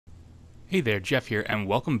Hey there, Jeff here, and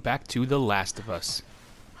welcome back to The Last of Us.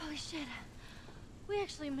 Holy shit. We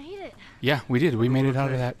actually made it. Yeah, we did. We made it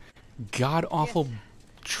out of that god-awful Yes.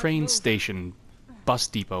 train Let's move. station, bus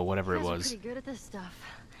depot, whatever it You guys are was. pretty good at this stuff.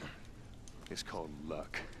 It's called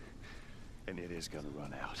luck. And it is gonna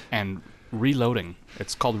run out. And reloading.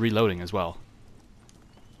 It's called reloading as well.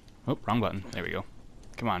 Oh, wrong button. There we go.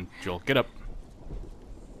 Come on, Joel, get up.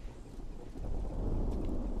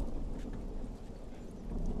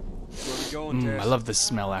 Where we going, I love the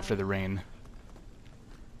smell after the rain.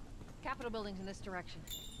 Capitol building's in this direction.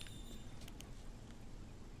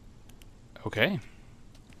 Okay.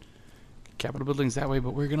 Capitol building's that way,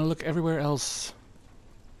 but we're gonna look everywhere else.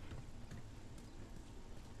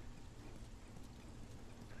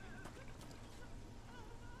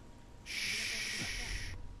 Shh.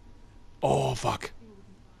 Oh, fuck.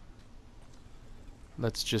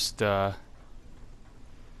 Let's just, let's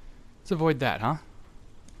avoid that, huh?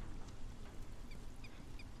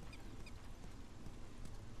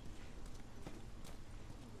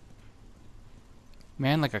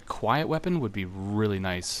 Man, like a quiet weapon would be really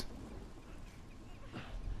nice.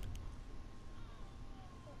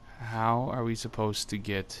 How are we supposed to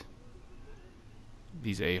get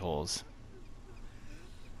these a-holes?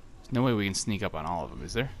 There's no way we can sneak up on all of them,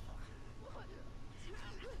 is there?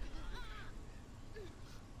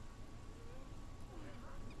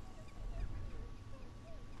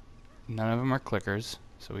 None of them are clickers,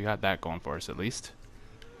 so we got that going for us at least.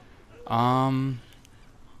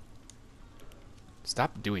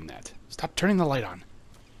 Stop doing that. Stop turning the light on.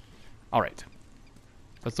 Alright.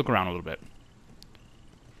 Let's look around a little bit.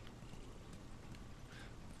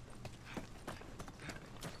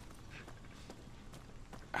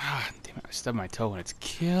 Ah, damn it. I stubbed my toe and it's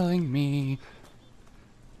killing me.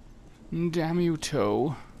 Damn you,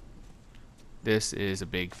 toe. This is a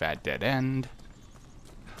big fat dead end.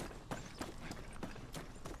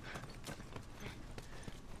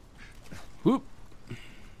 Whoop.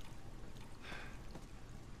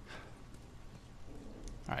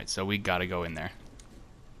 Alright, so we gotta go in there.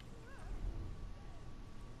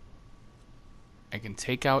 I can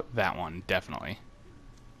take out that one, definitely.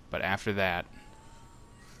 But after that...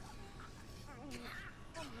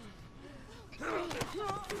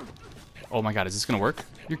 Oh my god, is this gonna work?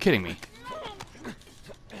 You're kidding me.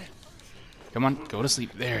 Come on, go to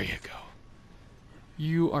sleep. There you go.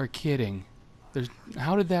 You are kidding.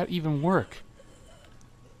 How did that even work?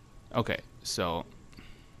 Okay, so...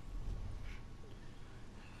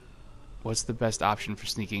 What's the best option for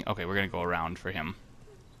sneaking? Okay, we're gonna go around for him.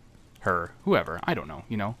 Her. Whoever. I don't know,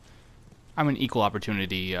 you know. I'm an equal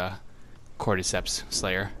opportunity, cordyceps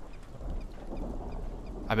slayer.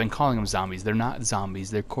 I've been calling them zombies. They're not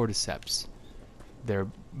zombies, they're cordyceps. Their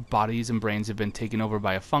bodies and brains have been taken over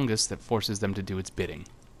by a fungus that forces them to do its bidding.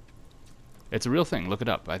 It's a real thing, look it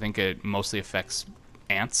up. I think it mostly affects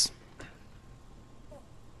ants.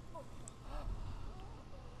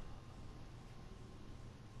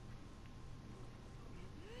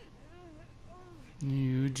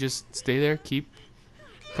 You just stay there, keep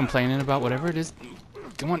complaining about whatever it is.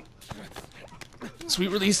 Come on. Sweet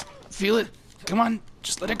release. Feel it. Come on.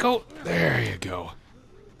 Just let it go. There you go.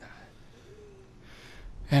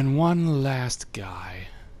 And one last guy.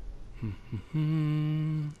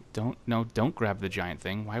 Don't grab the giant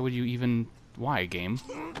thing. Why would you even... Why, game?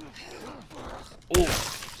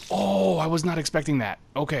 Oh, I was not expecting that.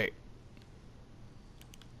 Okay.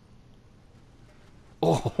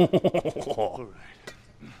 Oh.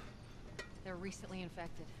 They're recently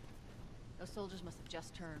infected. Those soldiers must have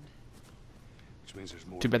just turned. Which means there's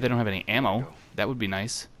more. Too bad they don't have any ammo. That would be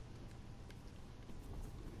nice.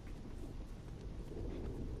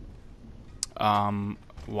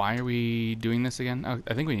 Why are we doing this again? Oh,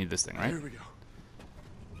 I think we need this thing, right? Here we go.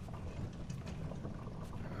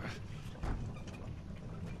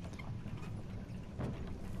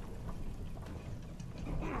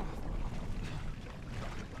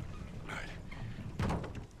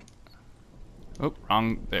 Oh,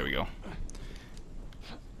 wrong. There we go.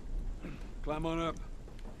 Climb on up.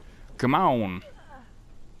 Come on.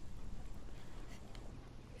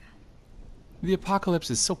 The apocalypse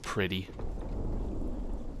is so pretty.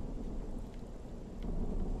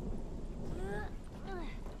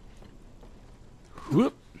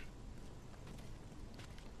 Whoop.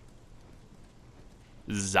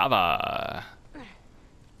 Zava.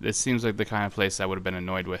 This seems like the kind of place I would have been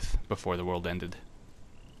annoyed with before the world ended.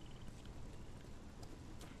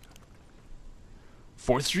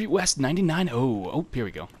 4th Street West 99. Oh, here we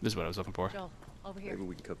go. This is what I was looking for. Joel, over here. Maybe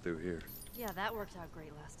we can cut through here. Yeah, that worked out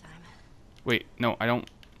great last time. Wait, no, I don't.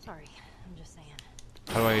 Sorry, I'm just saying.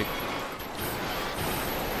 How do I...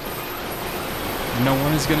 No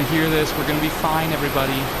one is gonna hear this. We're gonna be fine,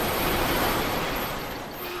 everybody.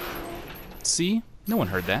 See? No one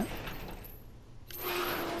heard that.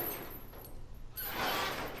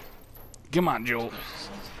 Come on, Joel.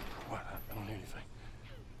 What? I don't hear anything.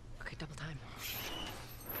 Okay, double time.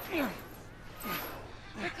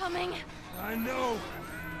 They're coming. I know.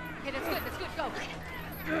 Okay, that's good. That's good.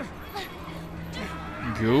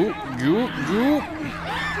 Go. Go, go, go.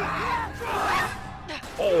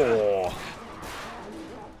 Oh.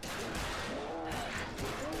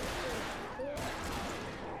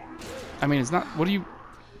 I mean, it's not. What do you?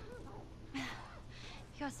 You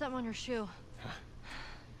got something on your shoe.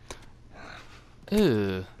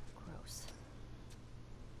 Ugh. Gross.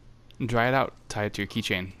 Dry it out. Tie it to your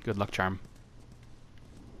keychain. Good luck charm.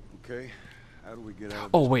 Okay, how do we get out of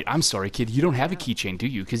Oh wait, I'm sorry, kid. You don't have a keychain, do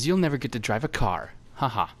you? Because you'll never get to drive a car.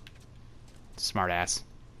 Haha. Smart ass.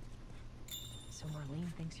 So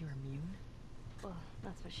Marlene thinks you're immune? Well,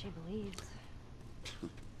 that's what she believes.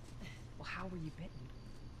 Well, how were you bitten?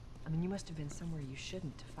 I mean, you must have been somewhere you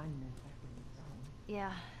shouldn't to find an infected zone.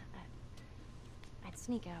 Yeah, I'd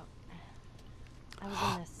sneak out. I was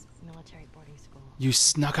in this military boarding school. You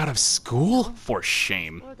snuck out of school? For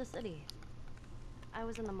shame. Explore the city. I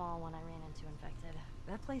was in the mall when I ran into infected.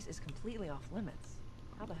 That place is completely off limits.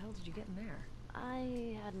 How the hell did you get in there?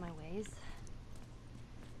 I had my ways.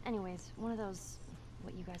 Anyways, one of those,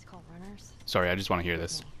 what you guys call runners. Sorry, I just want to hear hit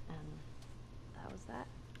this. me, and that was that.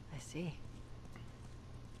 I see.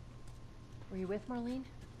 Were you with Marlene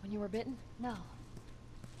when you were bitten? No.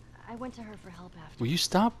 I went to her for help after. Will you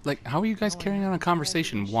stop? Like, how are you guys carrying on a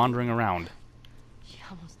conversation wandering around? She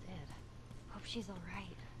almost did. Hope she's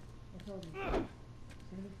alright. I told you. It's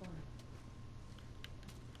gonna be fun.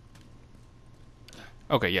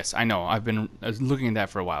 Okay, yes, I know. I was looking at that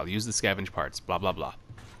for a while. Use the scavenge parts. Blah, blah, blah.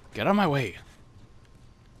 Get out of my way.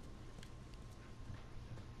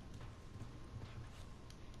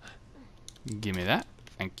 Give me that.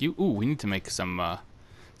 Thank you. Ooh, we need to make some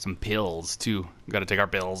pills, too. Gotta take our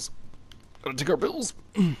pills. Gotta take our pills.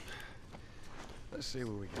 Let's see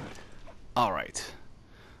what we got. Alright.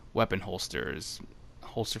 Weapon holsters.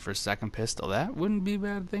 Holster for second pistol. That wouldn't be a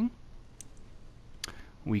bad thing.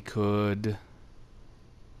 We could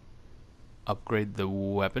upgrade the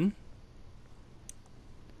weapon.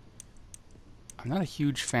 I'm not a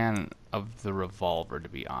huge fan of the revolver, to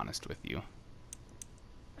be honest with you.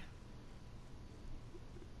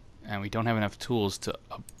 And we don't have enough tools to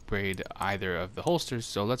upgrade either of the holsters,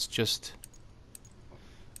 so let's just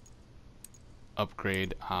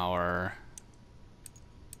upgrade our...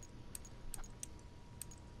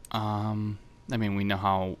 I mean, we know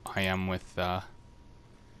how I am with... Let's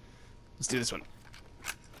do this one.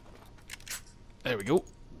 There we go.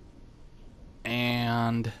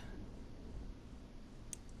 And...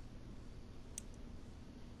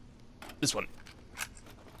 this one.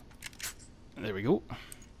 There we go.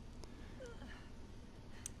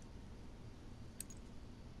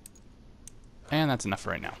 And that's enough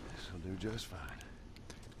for right now. This will do just fine.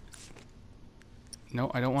 No,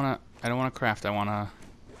 I don't wanna craft, I wanna...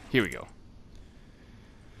 Here we go.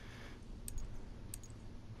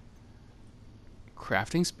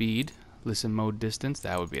 Crafting speed, listen mode distance,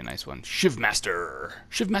 that would be a nice one. Shivmaster!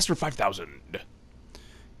 Shivmaster 5000!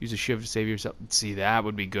 Use a shiv to save yourself. See, that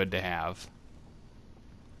would be good to have.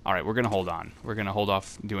 Alright, we're gonna hold on. We're gonna hold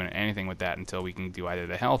off doing anything with that until we can do either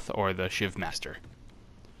the health or the Shivmaster.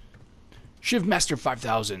 Shivmaster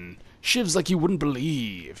 5000! Shivs like you wouldn't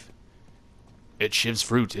believe! It shivs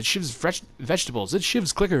fruit, it shivs fresh vegetables, it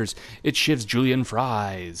shivs clickers, it shivs julienne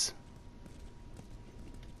fries.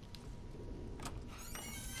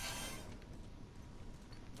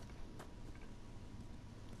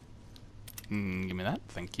 Give me that,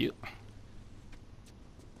 thank you.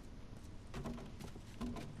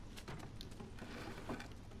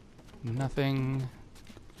 Nothing.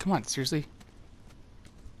 Come on, seriously?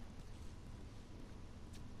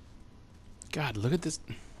 God, look at this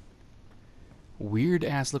weird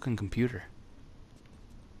ass looking computer.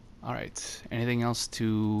 Alright, anything else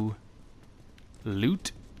to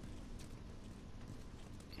loot?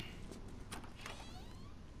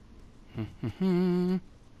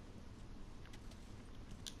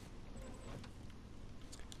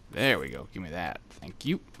 There we go, give me that, thank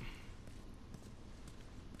you.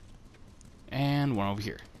 And one over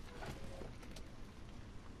here.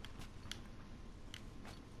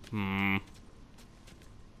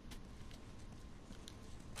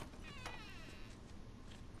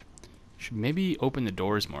 Should maybe open the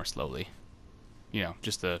doors more slowly. You know,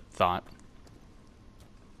 just a thought.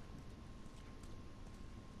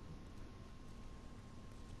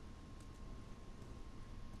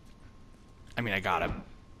 I mean, I got him.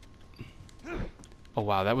 Oh,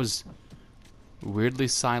 wow, that was weirdly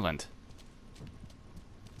silent.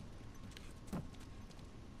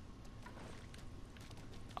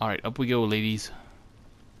 Alright, up we go, ladies.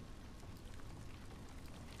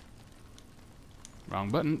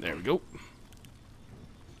 Wrong button. There we go.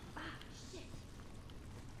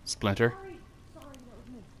 Splinter.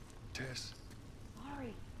 Tess.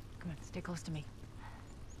 Sorry. Come on, stay close to me.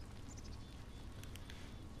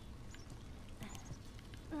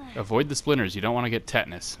 Avoid the splinters. You don't want to get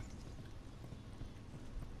tetanus.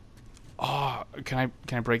 Oh, can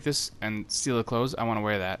I break this and steal the clothes? I want to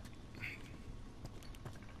wear that.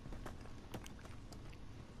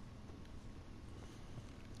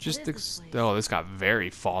 Just oh, this got very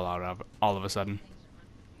Fallout of all of a sudden.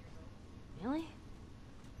 Really?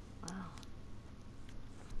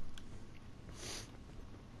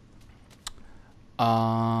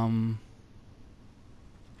 Wow.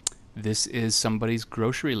 This is somebody's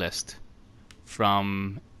grocery list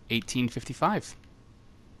from 1855.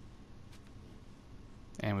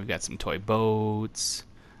 And we've got some toy boats,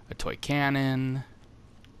 a toy cannon.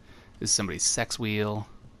 This is somebody's sex wheel.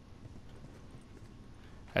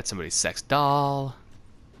 That's somebody's sex doll.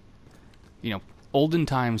 You know, olden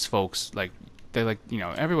times folks, like, they're like, you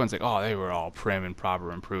know, everyone's like, oh, they were all prim and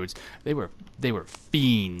proper and prudes. They were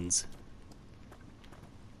fiends.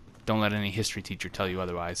 Don't let any history teacher tell you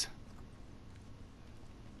otherwise.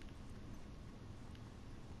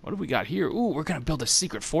 What do we got here? Ooh, we're gonna build a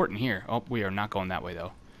secret fort in here. Oh, we are not going that way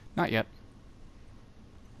though. Not yet.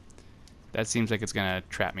 That seems like it's gonna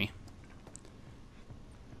trap me.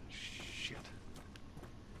 Shit.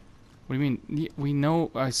 What do you mean? We know,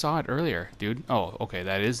 I saw it earlier, dude. Oh, okay,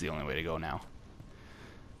 that is the only way to go now.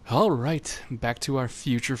 Alright, back to our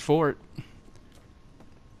future fort.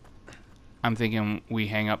 I'm thinking we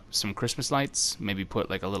hang up some Christmas lights, maybe put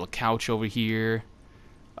like a little couch over here,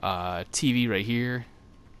 TV right here,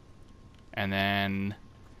 and then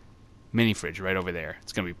mini fridge right over there.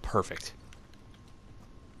 It's gonna be perfect.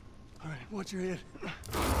 All right, watch your head.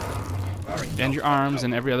 Bend your arms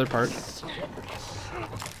and every other part.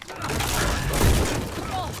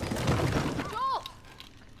 Joel!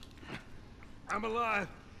 I'm alive.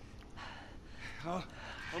 I'll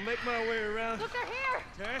make my way around. Look, they're here!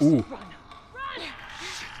 Tess? Ooh. Run!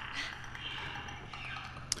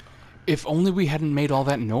 If only we hadn't made all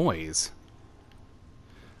that noise.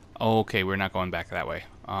 Okay, we're not going back that way.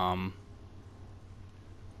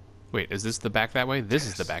 Wait, is this the back that way? This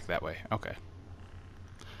is the back that way. Okay.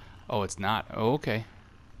 Oh, it's not. Oh, okay.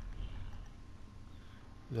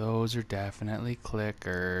 Those are definitely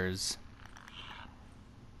clickers.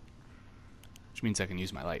 Which means I can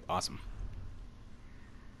use my light. Awesome.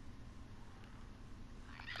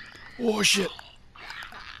 Oh, shit.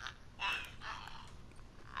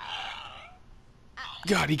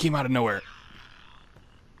 God, he came out of nowhere.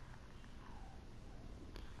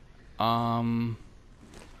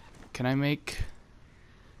 Can I make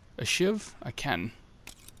a shiv? I can.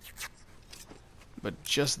 But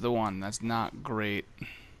just the one. That's not great.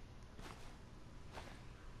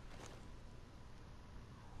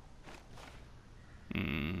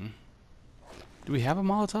 Do we have a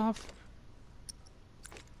Molotov?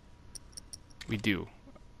 We do.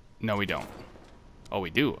 No, we don't. Oh, we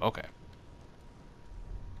do? Okay.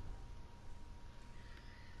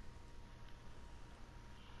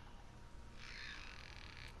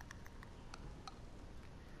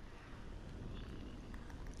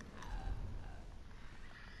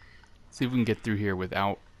 See if we can get through here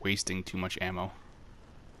without wasting too much ammo.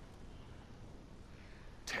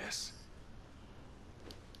 Tess.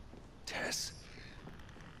 Tess.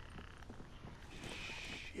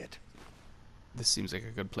 Shit. This seems like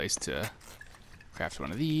a good place to craft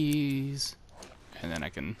one of these. And then I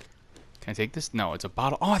can I take this? No, it's a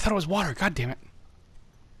bottle. Oh, I thought it was water. God damn it.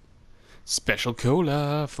 Special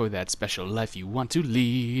cola for that special life you want to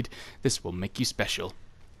lead. This will make you special.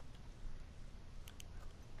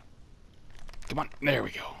 Come on, there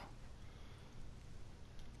we go.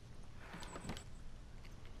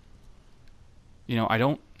 You know, I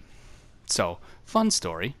don't... So, fun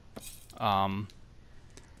story. I'm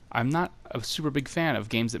not a super big fan of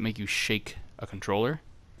games that make you shake a controller.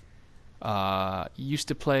 Used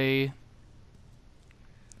to play...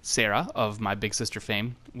 Sarah, of my big sister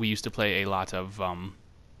fame, we used to play a lot of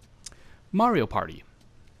Mario Party.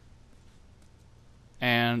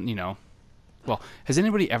 And, you know... Well, has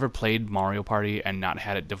anybody ever played Mario Party and not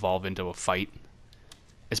had it devolve into a fight?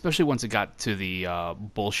 Especially once it got to the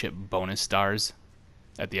bullshit bonus stars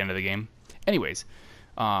at the end of the game. Anyways,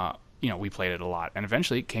 you know, we played it a lot. And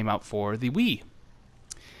eventually it came out for the Wii.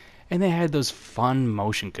 And they had those fun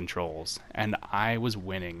motion controls, and I was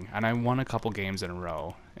winning, and I won a couple games in a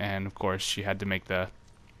row. And of course, she had to make the.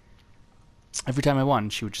 Every time I won,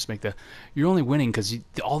 she would just make the. You're only winning because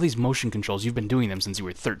all these motion controls, you've been doing them since you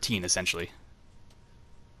were 13, essentially.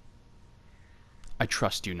 I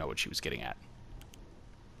trust you know what she was getting at.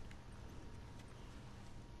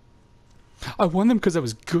 I won them because I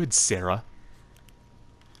was good, Sarah.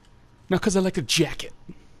 Not because I like the jacket.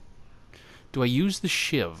 Do I use the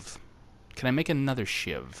shiv? Can I make another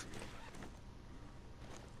shiv?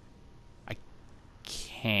 I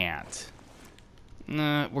can't.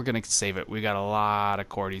 Nah, we're gonna save it. We got a lot of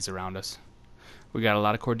Cordies around us. We got a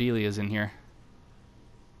lot of Cordelias in here.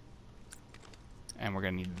 And we're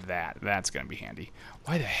gonna need that. That's gonna be handy.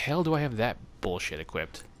 Why the hell do I have that bullshit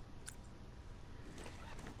equipped?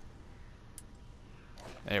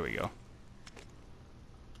 There we go.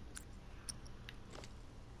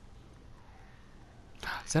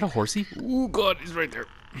 Is that a horsey? Ooh, God, he's right there.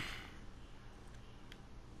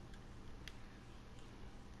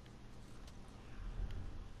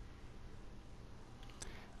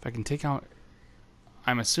 If I can take out...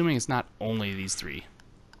 I'm assuming it's not only these three.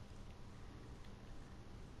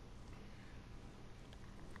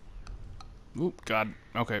 Oop, God.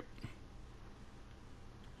 Okay.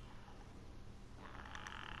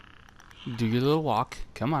 Do your little walk.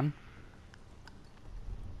 Come on.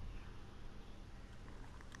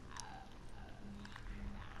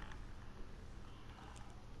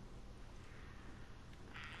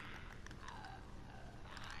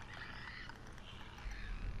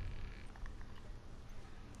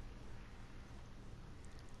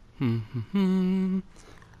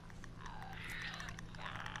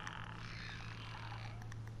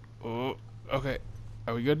 Oh, okay.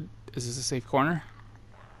 Are we good? Is this a safe corner?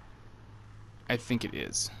 I think it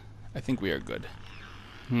is. I think we are good.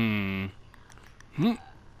 Go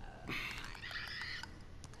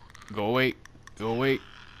away. Go away.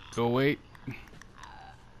 Go away.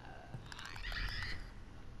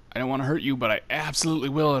 I don't want to hurt you, but I absolutely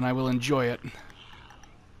will, and I will enjoy it.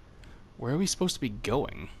 Where are we supposed to be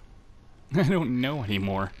going? I don't know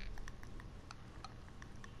anymore.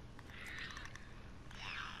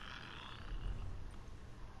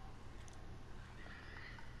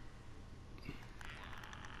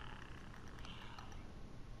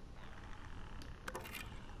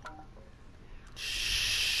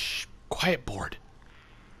 Shh. Quiet board.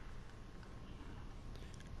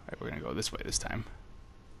 Alright, we're gonna go this way this time.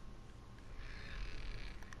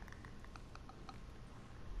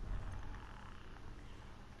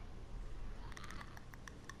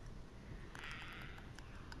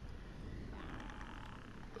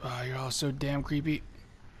 Oh, you're all so damn creepy.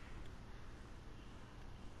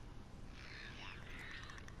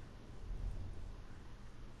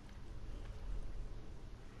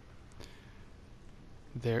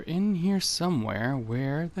 They're in here somewhere.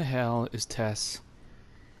 Where the hell is Tess?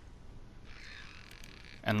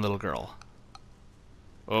 And little girl.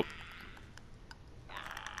 Oh.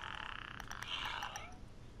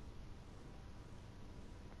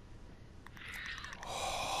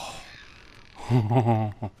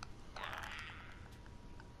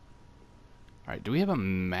 Alright, do we have a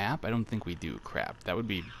map? I don't think we do. Crap. That would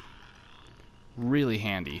be really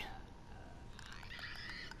handy.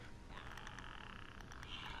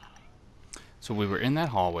 So we were in that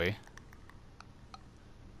hallway.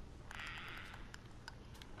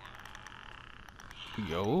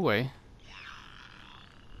 Go away.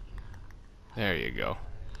 There you go.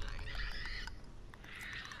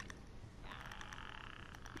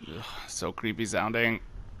 Ugh, so creepy sounding.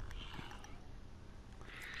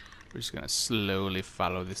 We're just gonna slowly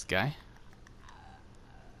follow this guy.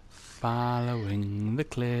 Following the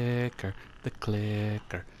clicker, the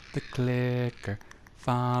clicker, the clicker.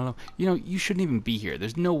 Follow. You know, you shouldn't even be here.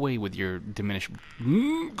 There's no way with your diminished...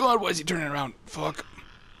 God, why is he turning around? Fuck.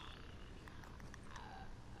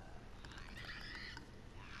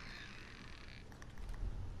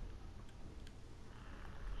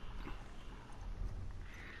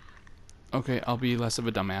 Okay, I'll be less of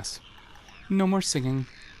a dumbass. No more singing.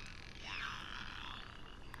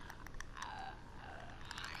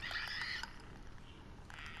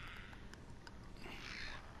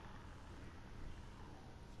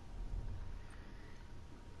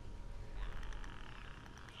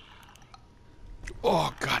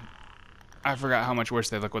 Oh, God. I forgot how much worse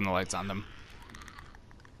they look when the light's on them.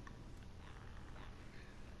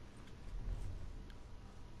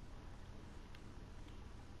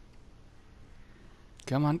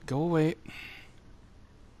 Come on, go away.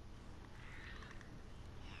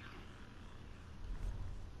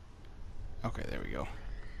 Okay, there we go.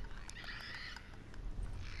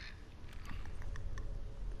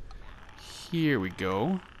 Here we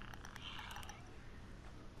go.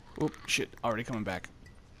 Oh, shit. Already coming back.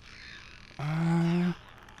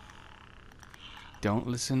 Don't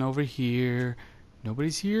listen over here.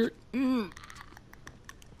 Nobody's here.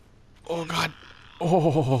 Oh, God.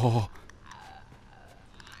 Oh.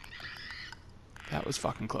 That was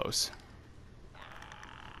fucking close.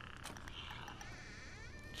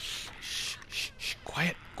 Shh, shh, shh.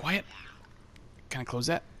 Quiet, quiet. Can I close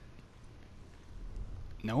that?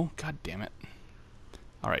 No? God damn it.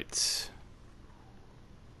 Alright.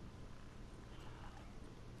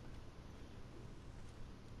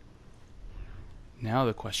 Now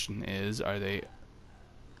the question is, are they...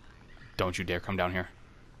 Don't you dare come down here.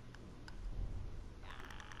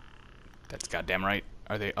 That's goddamn right.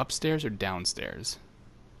 Are they upstairs or downstairs?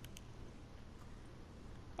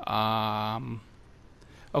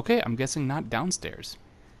 Okay, I'm guessing not downstairs.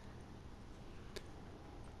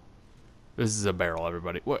 This is a barrel,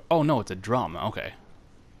 everybody. What? Oh, no, it's a drum. Okay.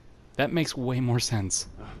 That makes way more sense.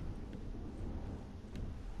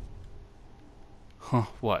 Huh,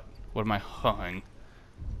 what? What am I huhing?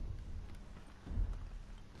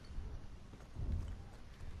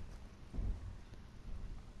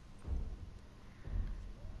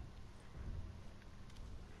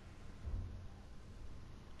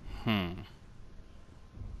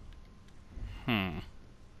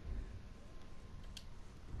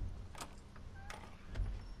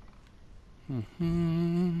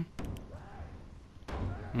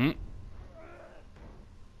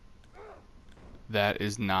 That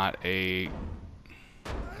is not a...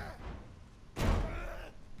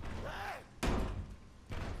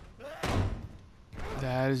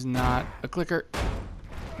 That is not a clicker.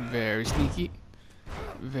 Very sneaky.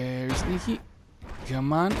 Very sneaky.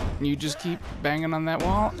 Come on. You just keep banging on that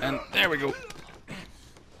wall, and there we go.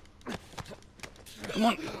 Come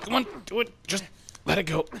on. Come on. Do it. Just let it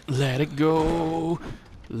go. Let it go.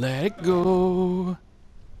 Let it go.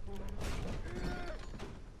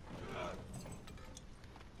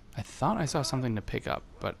 I thought I saw something to pick up,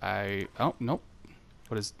 but I... Oh, nope.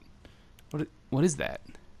 What is that?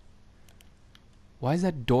 Why is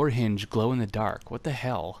that door hinge glow in the dark? What the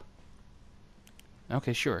hell?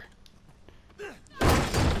 Okay, sure.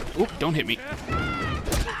 Oop, don't hit me.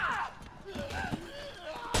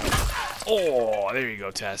 Oh, there you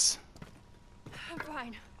go, Tess. I'm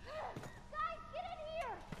fine. Guys, get in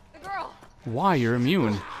here! The girl! Why? You're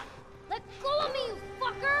immune. Let go of me, you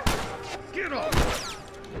fucker! Get off!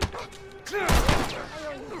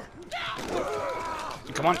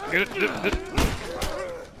 Come on, get it.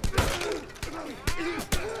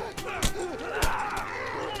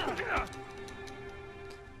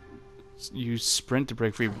 You sprint to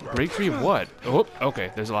break free. Break free of what? Oh,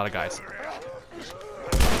 okay. There's a lot of guys.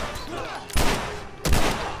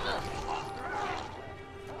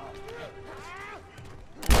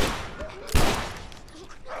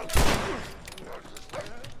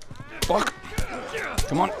 Fuck.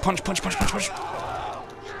 Come on, punch, punch, punch, punch, punch.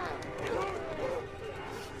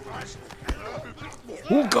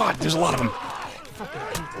 Oh god, there's a lot of them. Fucking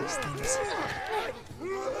hate these things.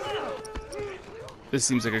 This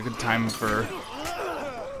seems like a good time for...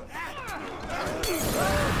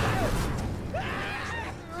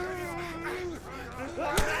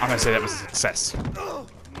 I'm gonna say that was a success.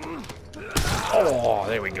 Oh,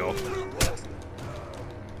 there we go.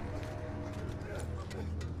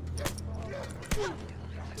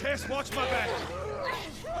 Tess, watch my back!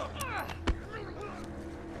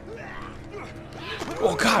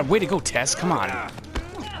 Oh god, way to go, Tess. Come on.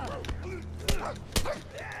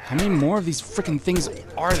 How many more of these freaking things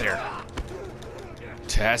are there?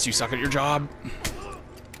 Tess, you suck at your job.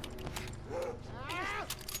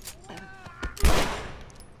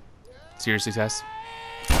 Seriously, Tess?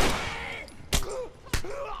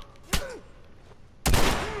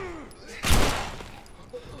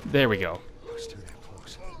 There we go. Let's do that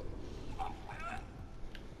close.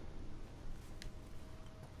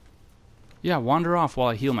 Yeah, wander off while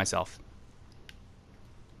I heal myself.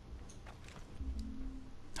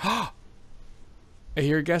 I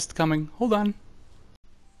hear a guest coming. Hold on.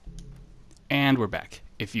 And we're back.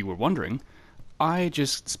 If you were wondering, I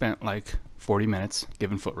just spent like 40 minutes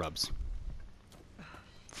giving foot rubs.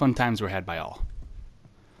 Fun times were had by all.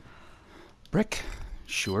 Brick?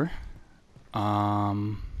 Sure.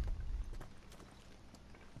 God,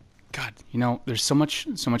 you know, there's so much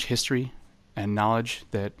history and knowledge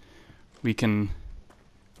that we can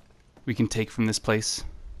take from this place.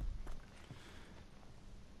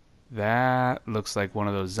 That looks like one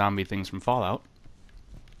of those zombie things from Fallout.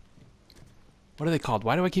 What are they called?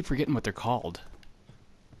 Why do I keep forgetting what they're called?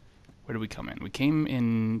 Where did we come in? We came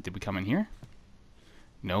in... Did we come in here?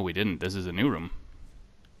 No, we didn't. This is a new room.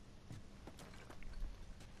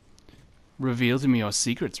 Reveal to me your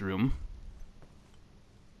secrets, room.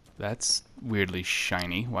 That's weirdly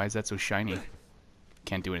shiny. Why is that so shiny?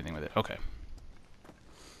 Can't do anything with it. Okay.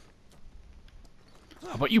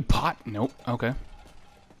 How about you, pot? Nope. Okay.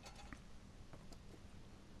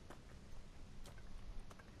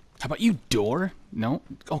 How about you, door? No?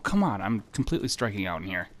 Oh, come on. I'm completely striking out in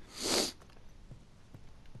here.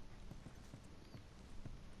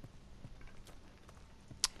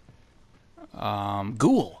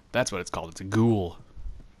 Ghoul. That's what it's called. It's a ghoul.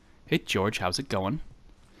 Hey, George. How's it going?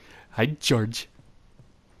 Hi, George.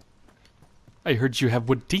 I heard you have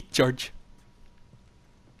wood teeth, George.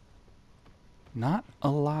 Not a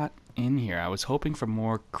lot in here. I was hoping for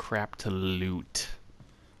more crap to loot.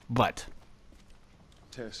 But...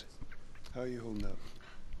 Tess, how are you holding up?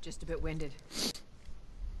 Just a bit winded.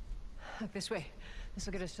 Look this way. This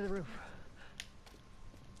will get us to the roof.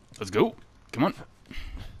 Let's go. Come on.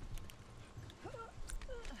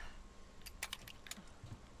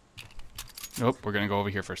 Nope, we're gonna go over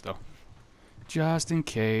here first, though. Just in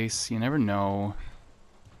case. You never know.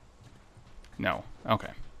 No.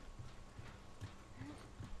 Okay.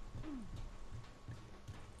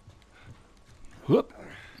 Whoop.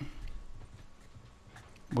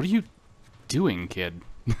 What are you doing, kid?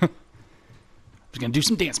 I'm just gonna do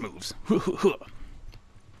some dance moves.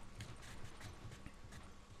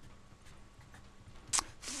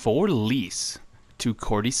 For lease to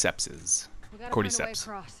Cordycepses. We gotta find a way Cordyceps.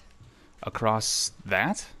 across. Across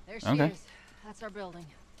that? There she Okay. is. That's our building.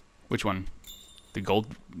 Which one? The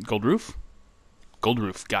gold roof? Gold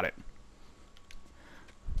roof. Got it.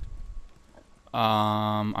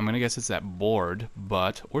 I'm gonna guess it's that board,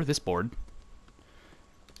 but or this board.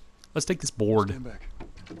 Let's take this board. Stand back.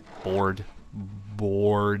 Board.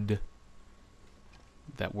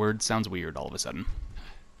 That word sounds weird all of a sudden.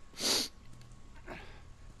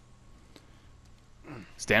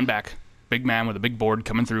 Stand back. Big man with a big board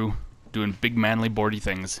coming through, doing big manly boardy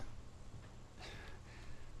things.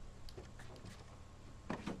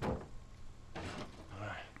 Now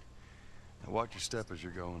watch your step as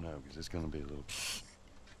you're going out, because it's going to be a little...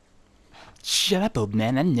 Shut up, old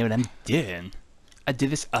man. I know what I'm doing. I do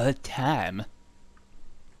this all the time.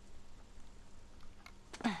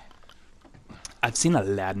 I've seen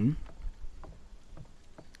Aladdin.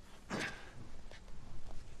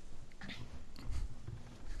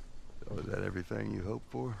 So is that everything you hoped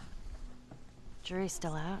for? Jury's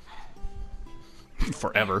still out.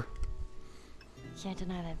 Forever. Can't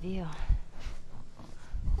deny that view.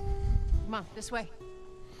 Come on, this way.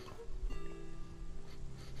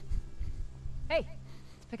 Hey,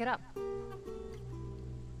 let's pick it up.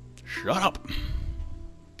 Shut up.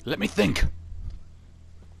 Let me think.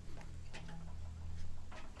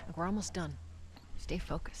 Look, we're almost done. Stay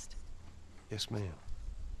focused. Yes, ma'am.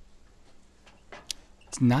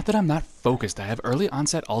 It's not that I'm not focused. I have early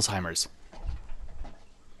onset Alzheimer's.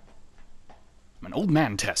 I'm an old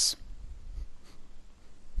man, Tess.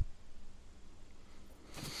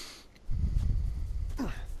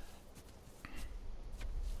 It's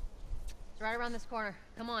right around this corner.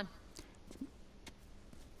 Come on.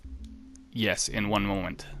 Yes, in one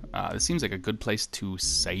moment. This seems like a good place to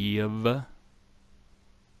save.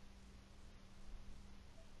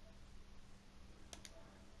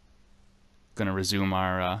 Gonna resume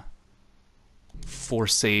our four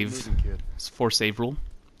save rule.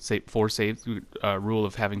 Four saves rule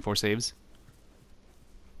of having 4 saves.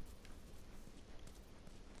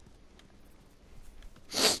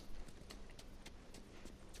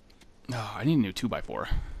 Oh, I need a new 2x4.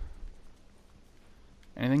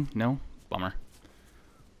 Anything? No? Bummer.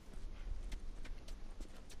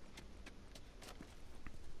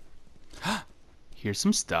 Here's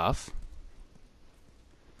some stuff.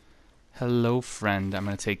 Hello, friend. I'm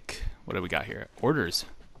going to take... What do we got here? Orders.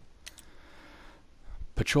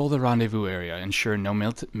 Patrol the rendezvous area. Ensure no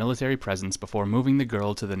military presence before moving the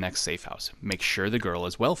girl to the next safe house. Make sure the girl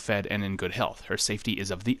is well fed and in good health. Her safety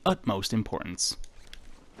is of the utmost importance.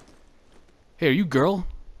 Hey, are you girl?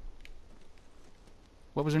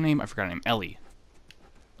 What was her name? I forgot her name. Ellie.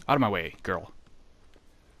 Out of my way, girl.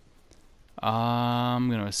 I'm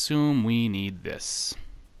going to assume we need this.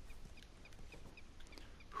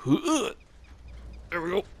 There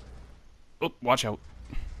we go. Oh, watch out.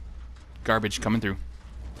 Garbage coming through.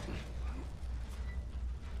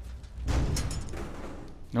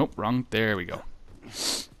 Nope, wrong. There we go.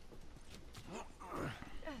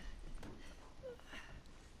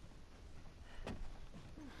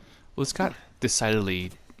 Well, it's got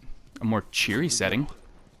decidedly a more cheery setting.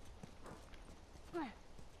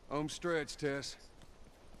 Home stretch, Tess.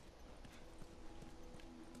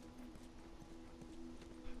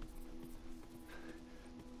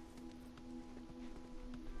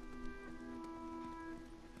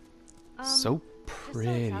 So Just so it's out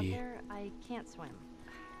pretty. there, I can't swim.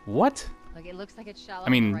 What? Look, it looks like it's shallow I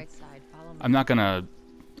mean, on the right side. Follow me. I'm not gonna...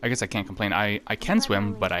 I guess I can't complain. I can Glad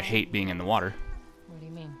swim, Marlene's but I letting hate me being do in the this. water. What do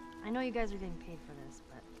you mean? I know you guys are getting paid for this,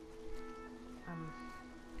 but I'm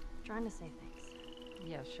trying to say thanks.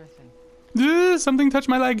 Yeah, sure thing. Something touched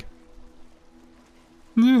my leg.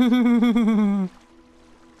 Well,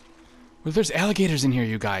 there's alligators in here,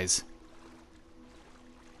 you guys.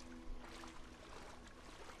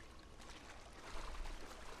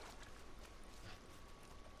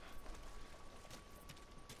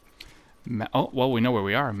 Oh, well, we know where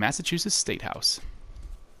we are. Massachusetts State House.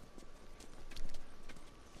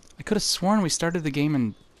 I could have sworn we started the game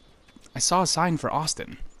and I saw a sign for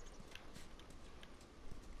Austin.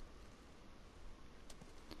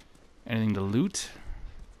 Anything to loot?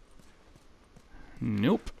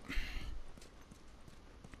 Nope.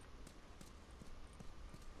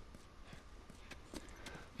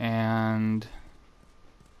 And...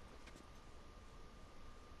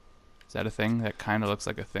 is that a thing? That kind of looks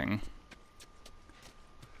like a thing.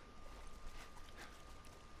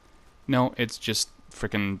 No, it's just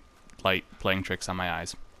frickin' light playing tricks on my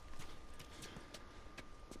eyes.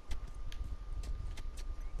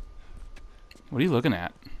 What are you looking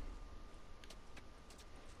at?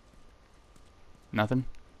 Nothing?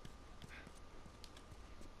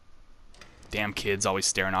 Damn kids always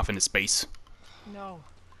staring off into space. No.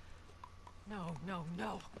 No, no,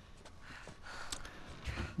 no.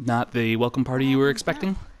 Not the welcome party you were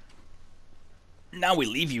expecting? Now we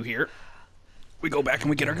leave you here. We go back and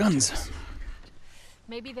we get our guns.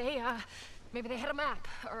 Maybe they had a map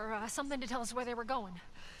or something to tell us where they were going.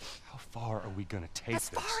 How far are we gonna take As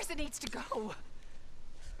far as it needs to go.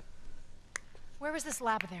 Where was this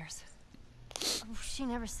lab of theirs? Oh, she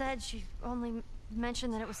never said. She only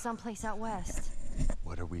mentioned that it was someplace out west.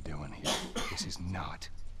 What are we doing here? This is not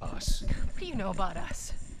us. What do you know about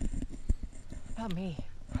us? About me?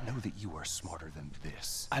 I know that you are smarter than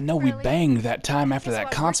this. I know we Really? banged that time after Guess that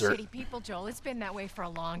what? concert. We're shitty people, Joel. It's been that way for a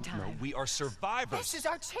long time. No, we are survivors. This is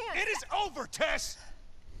our chance. It is over, Tess!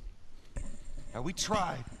 Now we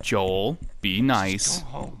tried. Joel, be nice. Go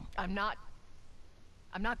home. I'm not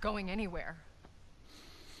going anywhere.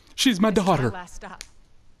 She's my This is our daughter. last stop.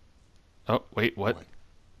 Oh, wait, what?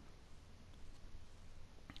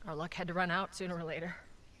 Our luck had to run out sooner or later.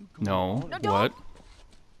 No, No, don't. what?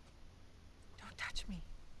 Don't touch me.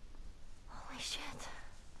 Holy shit.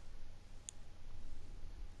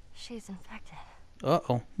 She's infected.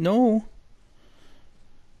 Uh-oh. No.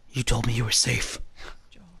 You told me you were safe.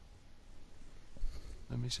 Joel,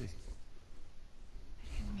 Let me see. I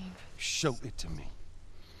didn't mean... Show it to me.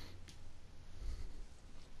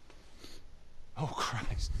 Oh,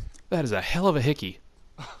 Christ. That is a hell of a hickey.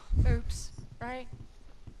 Oops, right?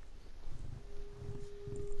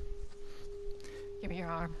 Give me your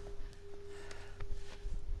arm.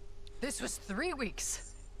 This was 3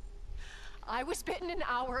 weeks. I was bitten an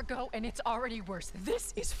hour ago, and it's already worse.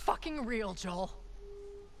 This is fucking real, Joel.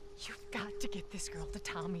 You've got to get this girl to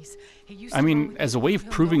Tommy's. He used I to mean, know as a way of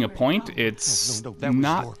he'll proving know a where to point, go. it's No, that was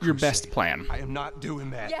not your best crusade. plan. I am not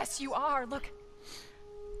doing that. Yes, you are. Look.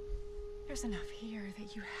 There's enough here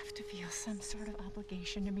that you have to feel some sort of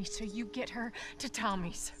obligation to me, so you get her to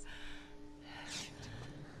Tommy's.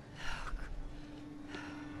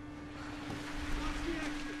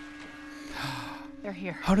 They're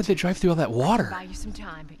here. How did they drive through all that water? Buy you some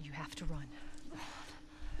time, but you have to run.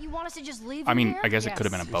 You want us to just leave I you mean, there? I guess it could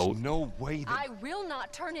have been a Yes. boat. There's no way that... I will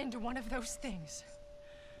not turn into one of those things.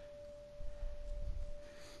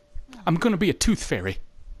 I'm gonna be a tooth fairy.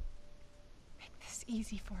 Make this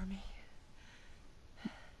easy for me.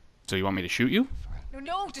 So you want me to shoot you? No,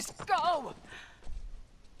 no, just go.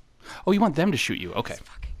 Oh, you want them to shoot you? Okay. Just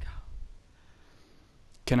fucking go.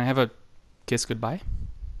 Can I have a kiss goodbye?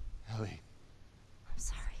 Ellie, I'm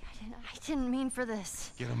sorry. I didn't mean for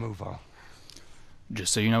this. get a move on.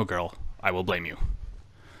 Just so you know, girl, I will blame you.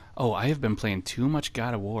 Oh, I have been playing too much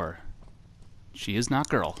God of War. She is not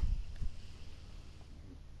girl.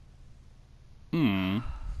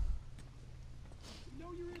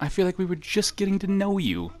 I feel like we were just getting to know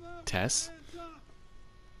you, Tess.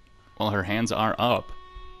 Well, her hands are up.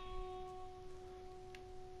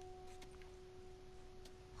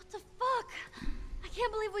 What the fuck? I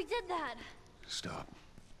can't believe we did that. Stop.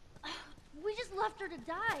 We just left her to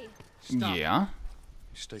die. Stop. Yeah? You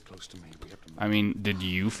stay close to me. We have to move. I mean, did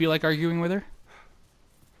you feel like arguing with her?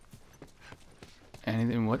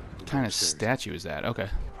 Anything? What kind of upstairs. statue is that? Okay.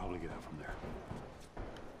 Probably get out from there.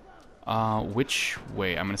 Which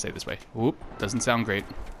way? I'm gonna say this way. Whoop, doesn't sound great.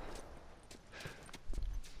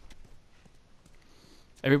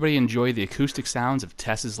 Everybody enjoy the acoustic sounds of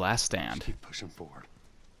Tess's last stand. Keep pushing forward.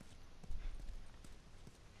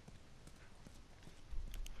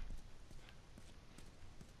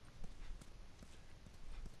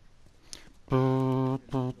 Oh,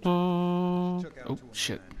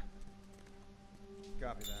 shit.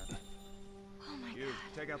 Copy that. Oh my You, god.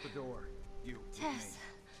 take out the door. You. Tess.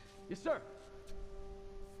 Yes, sir.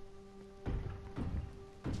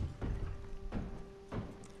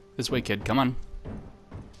 This way, kid. Come on.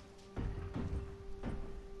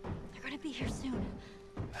 They're gonna be here soon.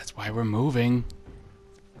 That's why we're moving.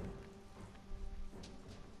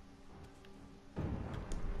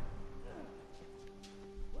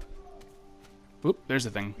 Oop, there's the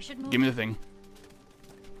thing. We should move. Give me the thing.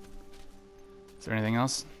 Is there anything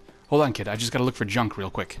else? Hold on, kid. I just gotta look for junk real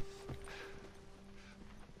quick.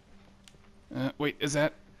 Wait, is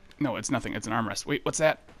that... No, it's nothing. It's an armrest. Wait, what's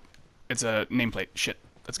that? It's a nameplate. Shit.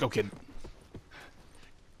 Let's go, kid.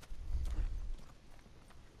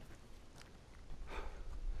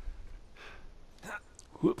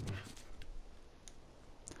 Whoop.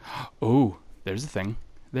 Oh, there's a thing.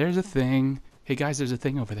 There's a thing. Hey, guys, there's a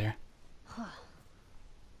thing over there.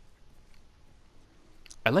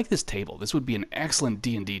 I like this table. This would be an excellent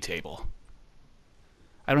D&D table.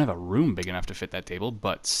 I don't have a room big enough to fit that table,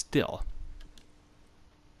 but still.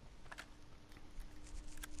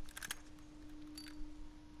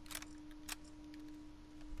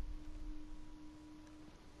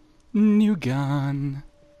 New gun.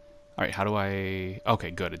 Alright, how do I...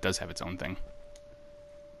 Okay, good. It does have its own thing.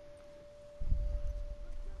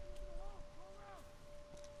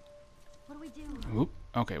 What do we do? Oop.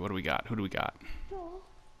 Okay, what do we got? Who do we got?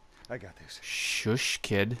 I got this. Shush,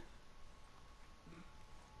 kid.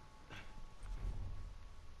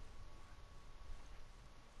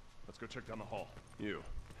 Let's go check down the hall. You,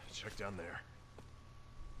 check down there.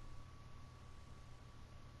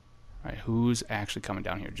 Alright, who's actually coming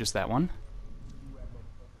down here? Just that one?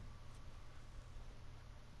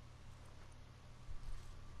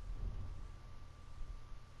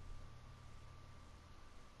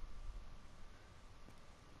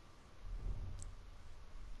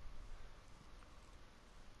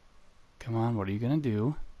 Come on, what are you gonna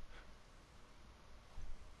do?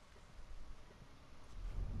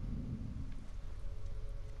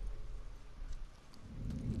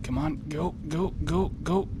 Come on, go, go, go,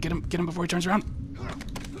 go. Get him before he turns around.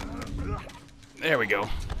 There we go.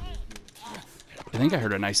 I think I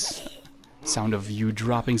heard a nice sound of you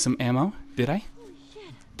dropping some ammo. Did I?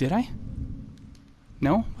 Did I?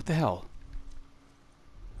 No? What the hell?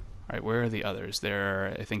 Alright, where are the others? There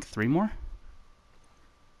are, I think, 3 more?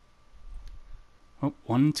 Oh,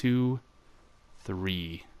 1, 2,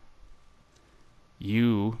 3.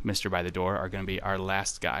 You, Mr. By the Door, are going to be our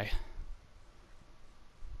last guy.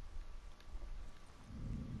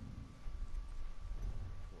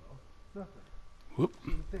 Whoop.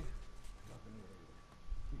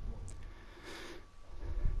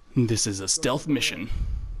 This is a stealth mission.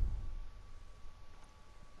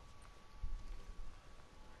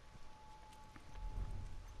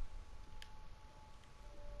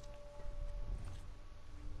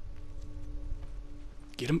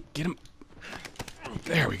 Get him, get him.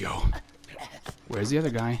 There we go. Where's the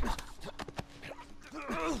other guy?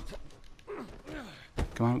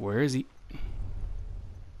 Come on, where is he?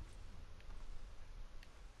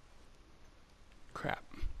 Crap.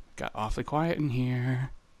 Got awfully quiet in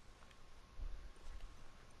here.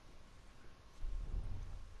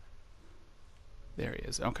 There he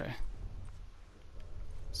is, okay.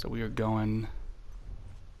 So we are going...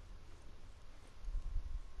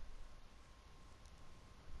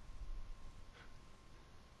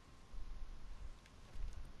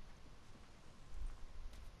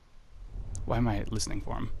 Why am I listening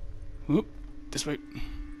for him? Whoop, this way.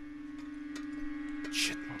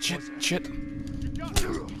 Shit, shit, shit.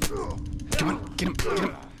 Come on, get him, get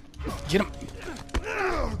him, get him.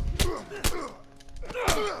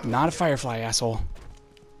 Not a firefly, asshole.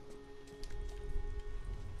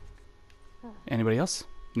 Anybody else?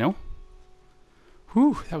 No?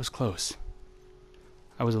 Whew, that was close.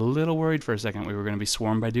 I was a little worried for a second we were going to be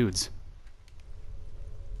swarmed by dudes.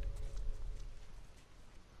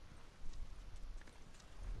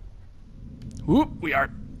 Whoop, we are.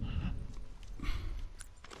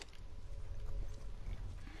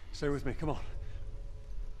 Stay with me, come on.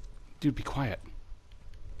 Dude, be quiet.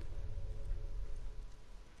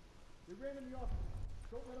 They ran in the office.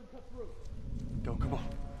 Don't let them cut through. Don't, come on.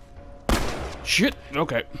 Shit,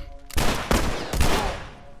 okay.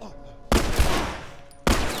 Oh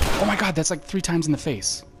my god, that's like 3 times in the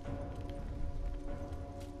face.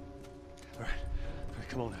 All right,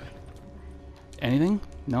 come on. Anything?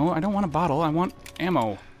 No, I don't want a bottle. I want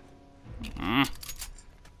ammo. Mm.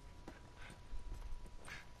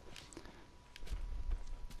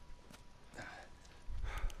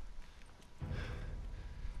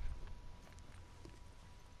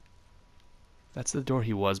 That's the door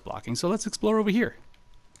he was blocking, so let's explore over here.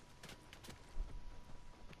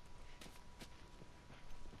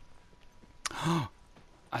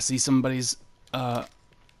 I see somebody's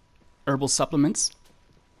herbal supplements.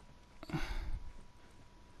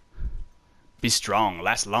 Be strong,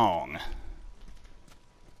 last long.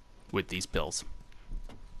 With these pills.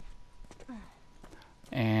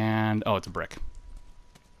 And, oh, it's a brick.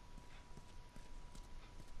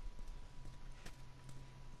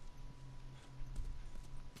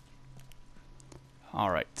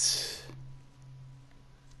 Alright.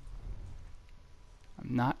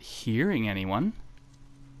 I'm not hearing anyone.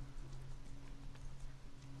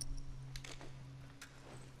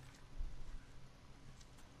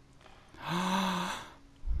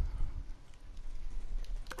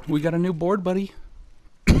 We got a new board, buddy.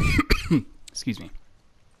 Excuse me.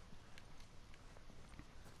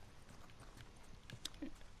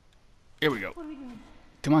 Here we go. What are we doing?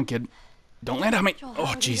 Come on, kid. Don't land on me. Joel, how Oh, do we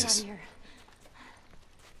get out Jesus. of here?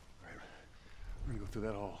 Right. We're gonna go through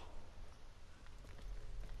that hall.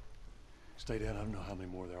 Stay down. I don't know how many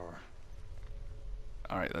more there are.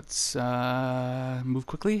 All right, let's move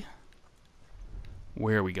quickly.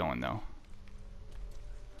 Where are we going, though?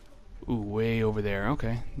 Ooh, way over there.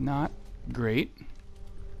 Okay, not great.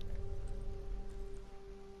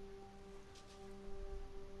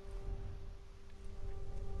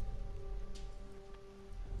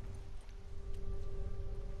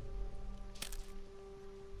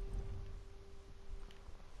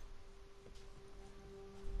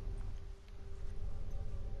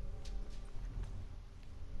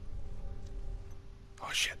 Oh,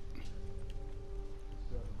 shit.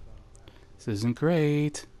 This isn't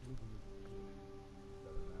great.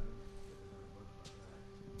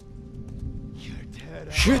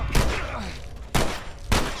 Shit!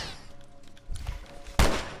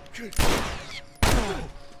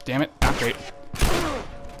 Damn it, not great.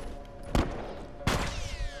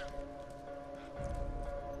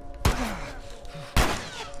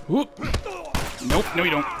 Whoop! Nope, no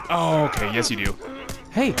you don't. Oh, okay, yes you do.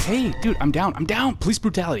 Hey, hey, dude, I'm down, I'm down! Police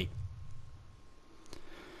brutality.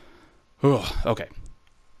 Oh, okay.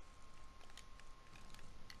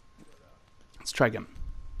 Let's try again.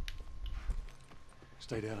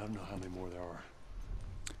 Stay down. I don't know how many more there are.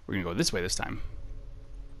 We're gonna go this way this time.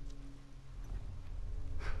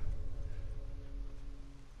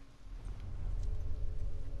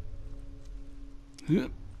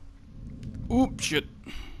 Oop, shit.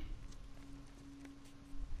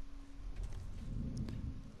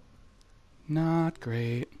 Not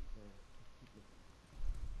great.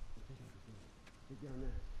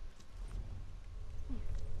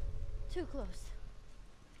 Too close.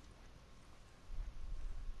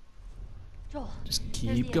 Joel. Just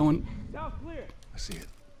there's keep the going. I see it.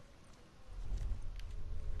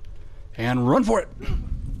 And run for it.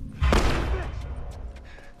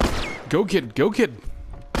 Go, kid. Go, kid.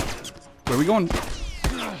 Where are we going?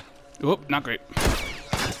 Oh, not great.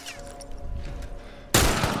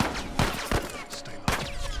 Stay low.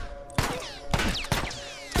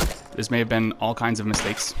 This may have been all kinds of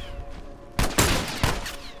mistakes.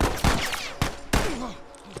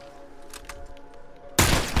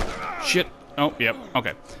 Shit. Oh, yep.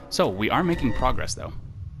 Okay. So, we are making progress, though.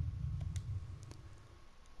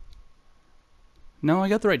 No, I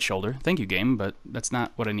got the right shoulder. Thank you, game, but that's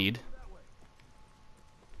not what I need.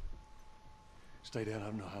 Stay down. I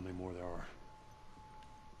don't know how many more there are.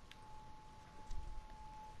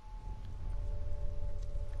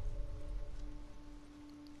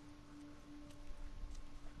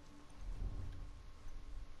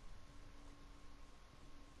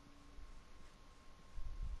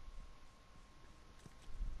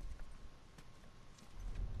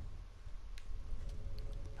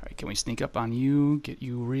 Alright, can we sneak up on you? Get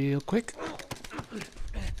you real quick?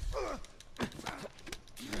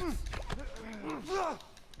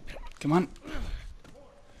 Come on.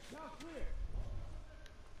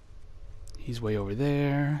 He's way over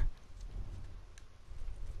there.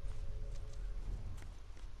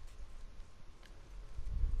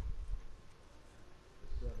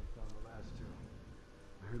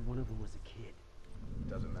 I heard one of them was a kid.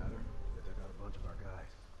 Doesn't matter. They took out a bunch of our guys.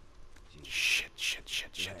 Shit, shit, shit,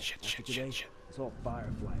 shit, shit, After shit, today, shit, shit. this whole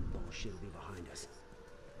Firefly bullshit will be behind us.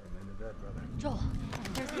 Amen to that, brother. Joel,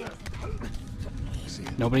 there's the exit. I see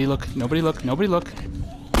it. Nobody look, nobody look, nobody look.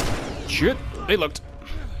 Shit, they looked.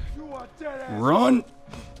 You are dead ass. Run!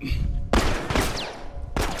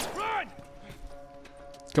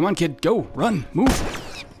 Come on, kid. Go. Run. Move.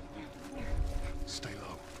 Stay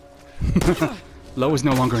low. Low is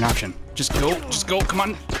no longer an option. Just go. Just go. Come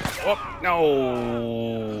on. Oh, no.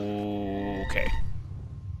 Okay.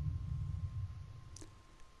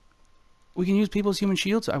 We can use people's human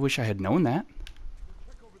shields. I wish I had known that.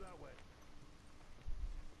 Check over that way.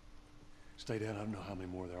 Stay down. I don't know how many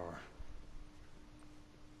more there are.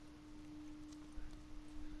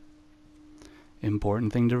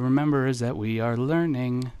 Important thing to remember is that we are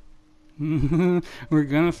learning. We're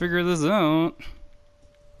gonna figure this out.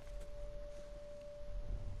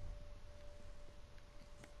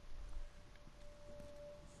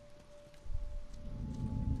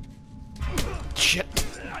 Shit.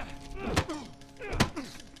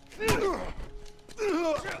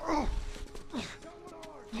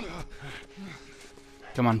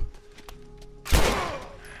 Come on.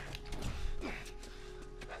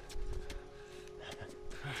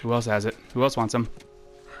 Who else has it? Who else wants them?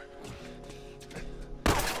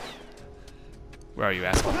 Where are you,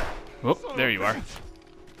 asshole? Oh, there you are.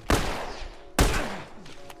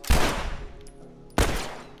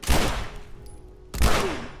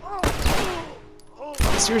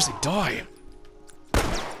 Seriously, die.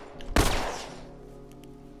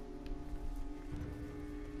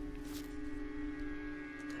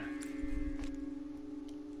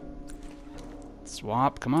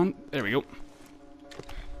 Swap, come on. There we go.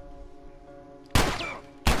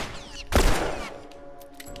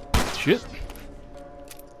 Shit.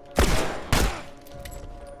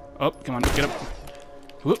 Oh, come on, get up.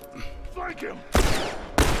 Whoop. Flank him.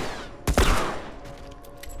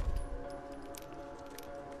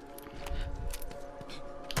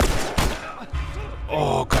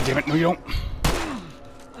 Oh, god damn it. No, you don't.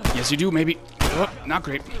 Yes, you do, maybe. Oh, not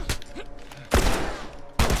great.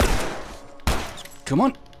 Come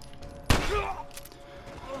on.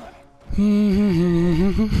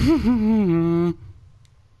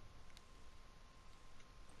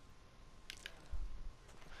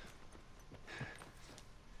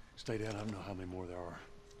 Stay down. I don't know how many more there are.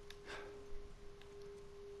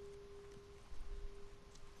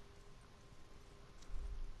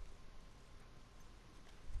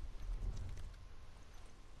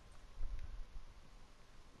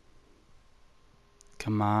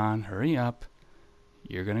 Come on, hurry up.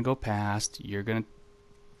 You're gonna go past. You're gonna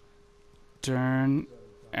turn.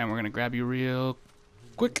 And we're gonna grab you real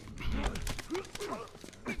quick.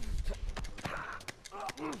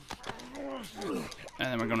 And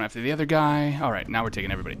then we're going after the other guy. Alright, now we're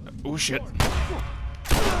taking everybody. Oh, shit.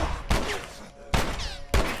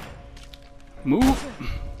 Move.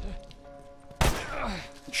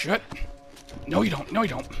 Shut. No, you don't. No, you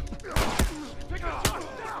don't.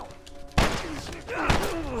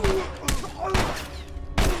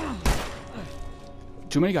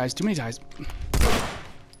 Too many guys. Too many guys.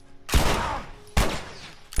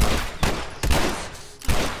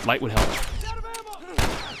 Light would help.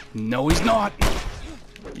 No, he's not.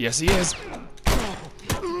 Yes, he is.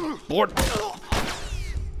 Board.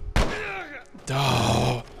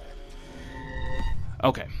 Oh.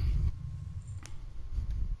 Okay.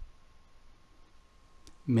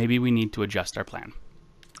 Maybe we need to adjust our plan.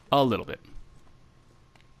 A little bit.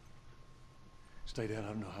 Stay down. I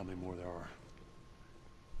don't know how many more there are.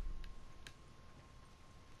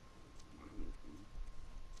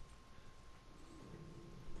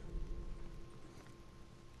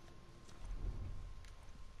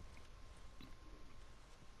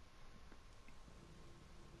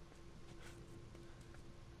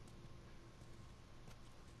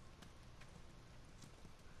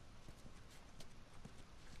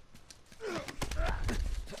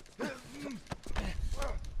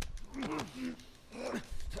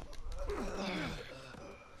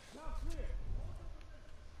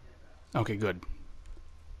 Okay, good.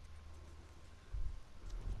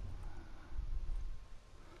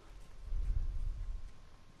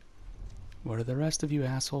 What are the rest of you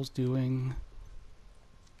assholes doing?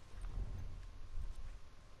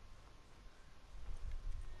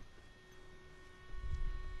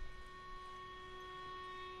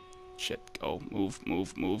 Shit, go, move,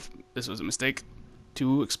 move, move. This was a mistake.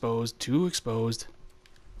 Too exposed, too exposed.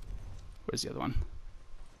 Where's the other one?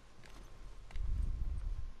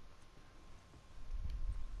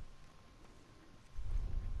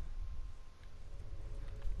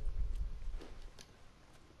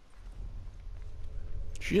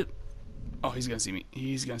 Shit. Oh, he's gonna see me.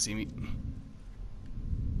 He's gonna see me.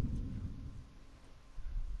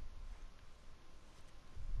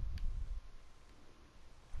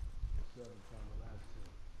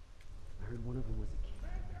 I heard one of them was a kid.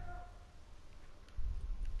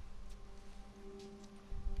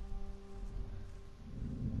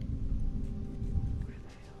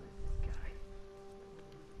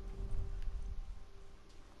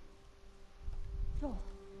 Joel,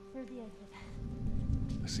 there's the exit.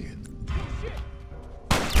 I see it.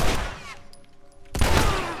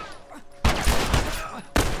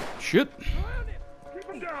 Shit. Keep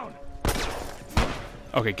him down.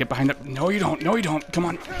 Okay, get behind it. No, you don't. No, you don't. Come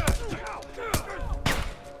on.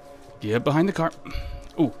 Get behind the car.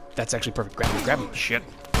 Ooh, that's actually perfect. Grab him. Grab him. Shit.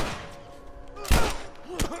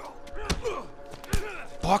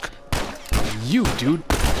 Fuck. You, dude.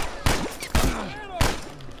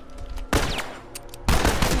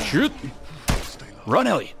 Shoot. Run,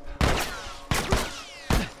 Ellie.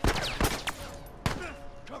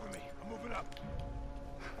 Cover me. I'm moving up.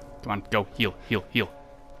 Come on, go. Heal, heal, heal.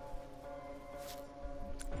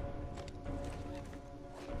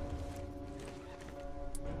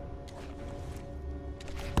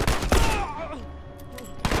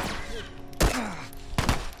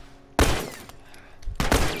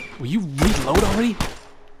 Will you reload already?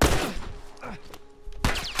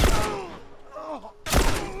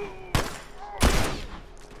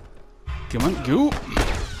 Come on, go.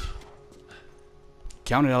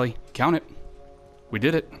 Count it, Ellie. Count it. We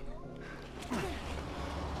did it.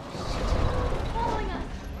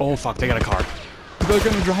 Oh, fuck. They got a car. They're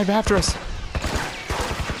gonna drive after us.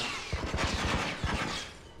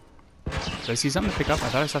 Did I see something to pick up? I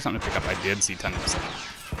thought I saw something to pick up. I did see tons of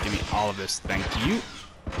stuff. Give me all of this. Thank you.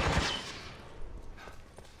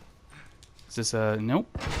 Is this a... Nope.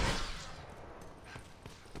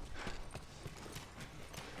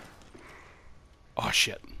 Oh,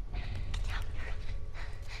 shit. No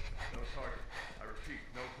target. I repeat,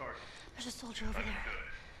 no target. There's a soldier over there.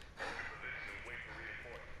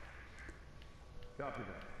 Copy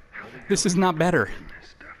that. This is not better.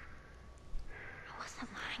 I wasn't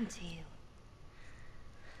lying to you.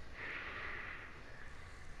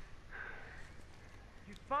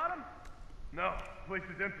 You spot him? No. Place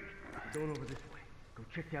is empty. Going over this way. Go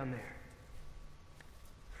check down there.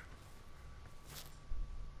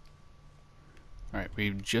 Alright,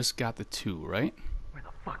 we've just got the 2, right? Where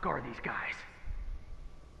the fuck are these guys?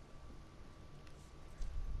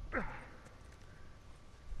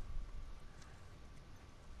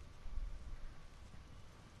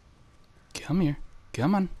 Come here.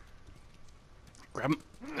 Come on. Grab him.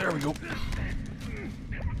 There we go.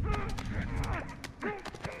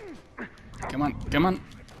 Come on. Come on.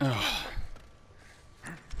 Ugh.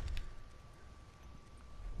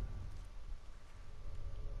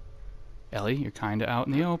 Ellie, you're kind of out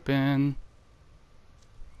in the open.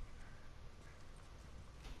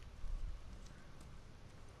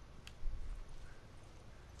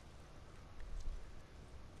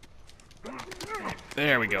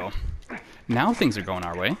 There we go. Now things are going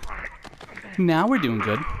our way. Now we're doing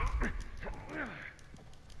good.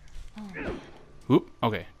 Oop.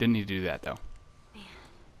 Okay, didn't need to do that though.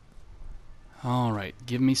 Alright,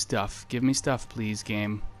 give me stuff. Give me stuff, please,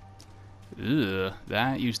 game. Ugh,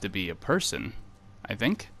 that used to be a person, I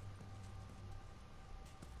think.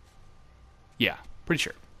 Yeah, pretty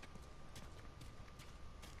sure.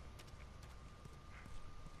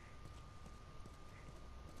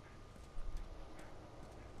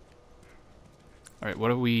 Alright, what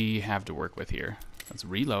do we have to work with here? Let's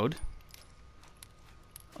reload.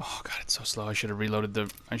 Oh god, it's so slow. I should have reloaded the...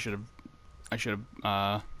 I should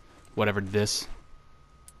have, whatever this.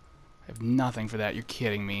 I have nothing for that. You're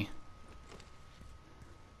kidding me.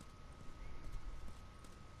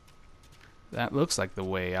 That looks like the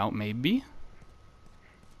way out, maybe.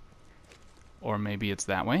 Or maybe it's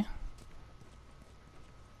that way.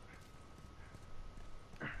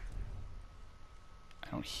 I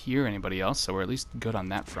don't hear anybody else, so we're at least good on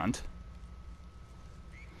that front.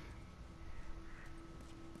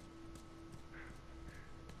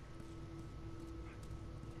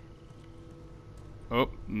 Oh,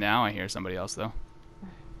 now I hear somebody else, though.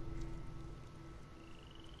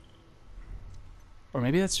 Or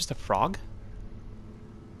maybe that's just a frog?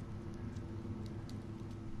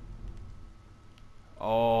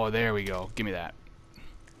 Oh, there we go. Give me that.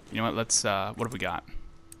 You know what? Let's, what have we got?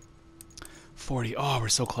 40. Oh, we're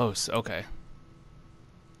so close. Okay.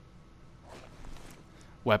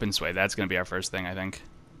 Weapon sway. That's going to be our first thing, I think.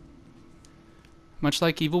 Much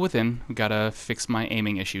like Evil Within, we gotta fix my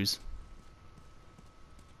aiming issues.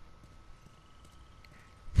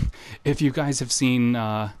 If you guys have seen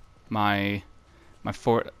my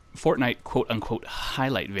Fortnite quote-unquote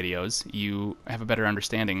highlight videos, you have a better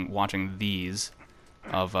understanding watching these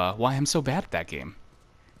of why I'm so bad at that game.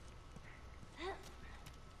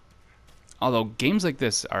 Although games like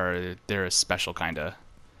this they're a special kind of...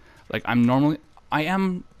 Like, I'm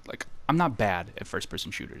not bad at first-person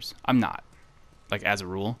shooters. I'm not. Like, as a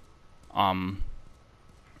rule.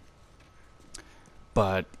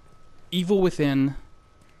 But Evil Within,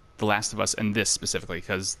 The Last of Us, and this specifically,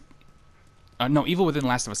 because... no, Evil Within,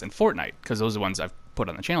 Last of Us, and Fortnite, because those are the ones I've put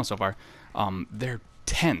on the channel so far. They're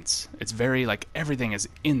tense. It's very, like, everything is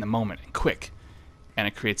in the moment and quick. And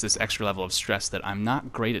it creates this extra level of stress that I'm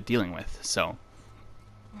not great at dealing with, so...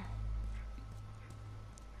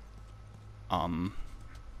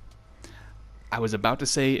 I was about to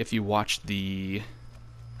say, if you watched the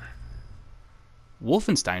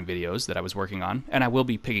Wolfenstein videos that I was working on, and I will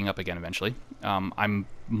be picking up again eventually, I'm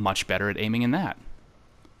much better at aiming in that.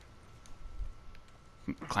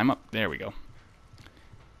 Climb up. There we go.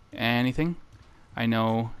 Anything? I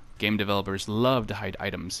know game developers love to hide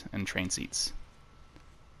items and train seats.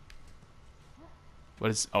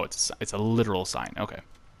 What is... Oh, it's a literal sign. Okay.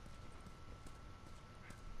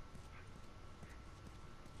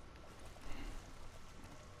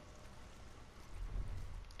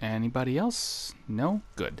 Anybody else? No?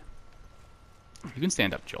 Good. You can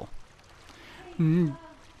stand up, Joel.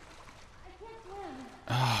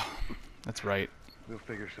 Ah, that's right. We'll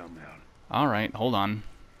figure something out. All right, hold on.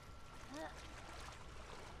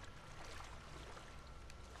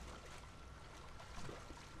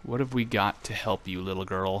 What have we got to help you, little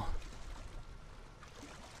girl?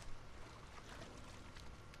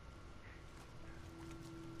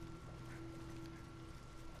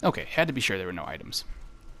 Okay, had to be sure there were no items.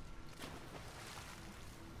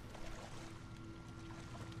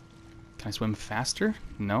 Can I swim faster?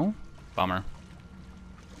 No? Bummer.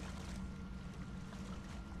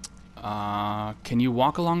 Can you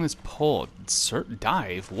walk along this pole?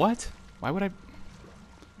 Dive? What? Why would I...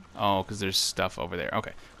 Oh, because there's stuff over there.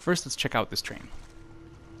 Okay, first let's check out this train.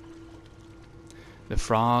 The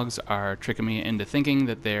frogs are tricking me into thinking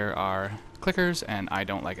that there are clickers, and I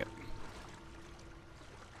don't like it.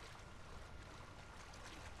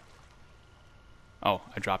 Oh,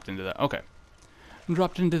 I dropped into the... Okay.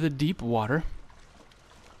 Dropped into the deep water.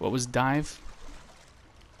 What was dive?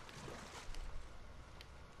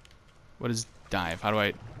 What is dive? How do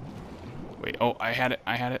I... Wait, oh, I had it.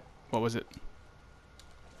 I had it. What was it?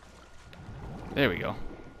 There we go.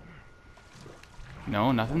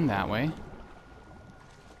 No, nothing that way.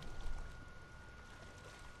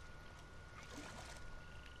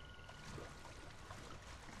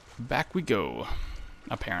 Back we go,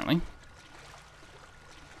 apparently.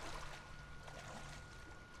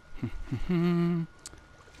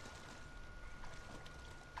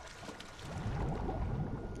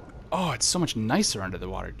 Oh, it's so much nicer under the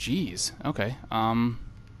water. Jeez. Okay. Got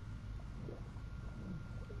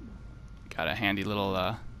a handy little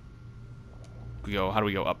how do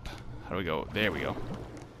we go up? How do we go? There we go.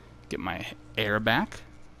 Get my air back.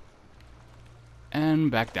 And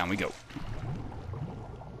back down we go.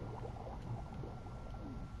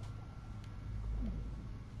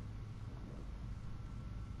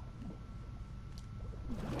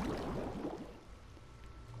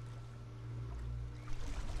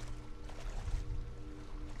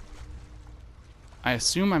 I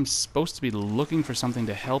assume I'm supposed to be looking for something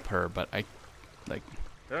to help her, but I, like...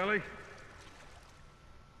 Ellie?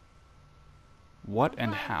 What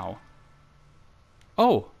and how?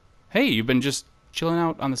 Oh! Hey, you've been just chilling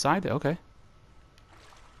out on the side? Okay.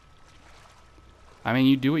 I mean,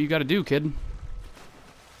 you do what you gotta do, kid.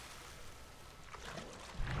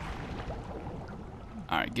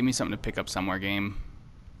 Alright, give me something to pick up somewhere, game.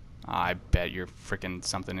 I bet you're frickin'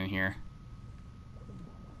 something in here.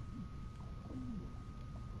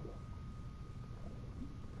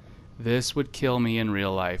 This would kill me in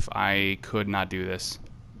real life. I could not do this.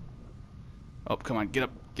 Oh, come on, get up,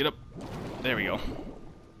 get up. There we go.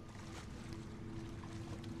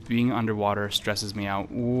 Being underwater stresses me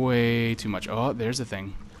out way too much. Oh, there's the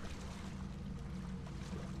thing.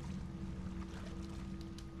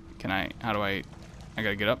 Can I, how do I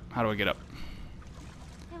gotta get up? How do I get up?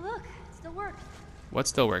 Hey, look, it still works. What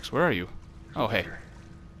still works? Where are you? Oh, hey.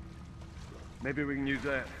 Maybe we can use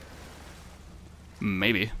that.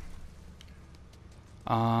 Maybe.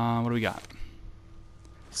 What do we got?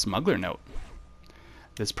 Smuggler note.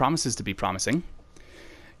 This promises to be promising.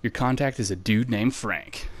 Your contact is a dude named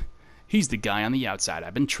Frank. He's the guy on the outside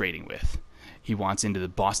I've been trading with. He wants into the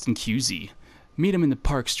Boston QZ. Meet him in the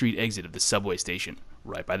Park Street exit of the subway station,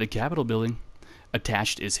 right by the Capitol building.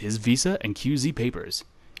 Attached is his visa and QZ papers.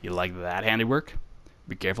 You like that handiwork?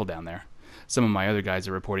 Be careful down there. Some of my other guys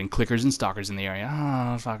are reporting clickers and stalkers in the area.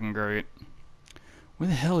 Ah, fucking great. Where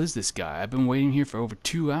the hell is this guy? I've been waiting here for over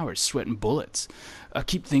 2 hours, sweating bullets. I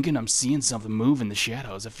keep thinking I'm seeing something move in the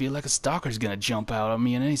shadows. I feel like a stalker's gonna jump out on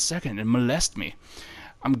me in any second and molest me.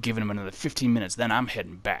 I'm giving him another 15 minutes, then I'm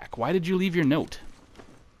heading back. Why did you leave your note?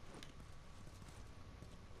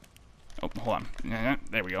 Oh, hold on.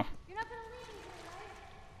 There we go. You're not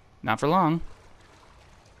Not for long.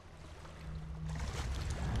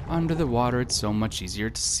 Under the water, it's so much easier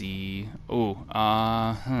to see. Oh,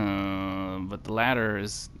 but the ladder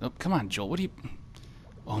is... Oh, come on, Joel, what do you...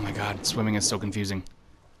 Oh my god, swimming is so confusing.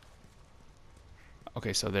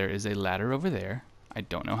 Okay, so there is a ladder over there. I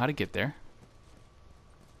don't know how to get there.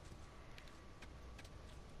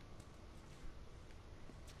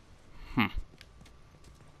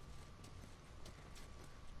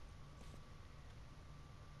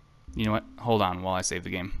 You know what? Hold on while I save the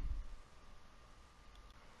game.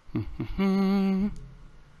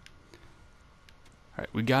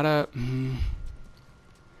 Alright, we gotta...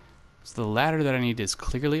 So the ladder that I need is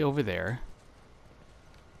clearly over there.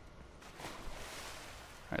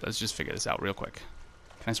 Alright, let's just figure this out real quick.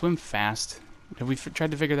 Can I swim fast? Have we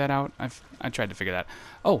tried to figure that out? I tried to figure that.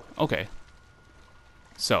 Oh, okay.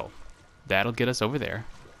 So, that'll get us over there.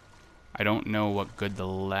 I don't know what good the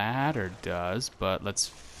ladder does, but let's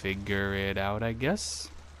figure it out, I guess.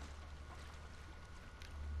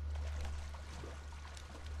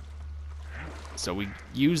 So we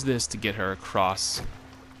use this to get her across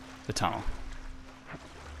the tunnel.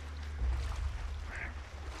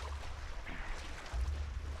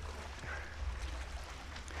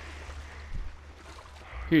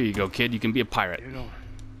 Here you go, kid. You can be a pirate.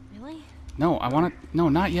 Really? No, I want to... No,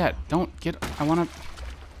 not yet. Don't get... I want to...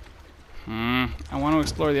 I want to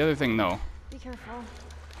explore the other thing, though. Be careful.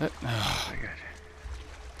 I got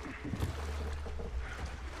you.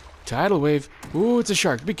 Tidal wave. Ooh, it's a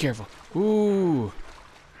shark. Be careful. Ooh.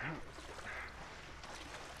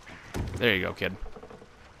 There you go, kid.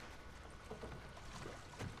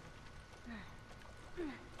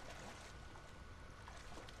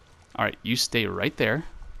 Alright, you stay right there.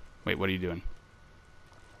 Wait, what are you doing?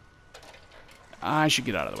 I should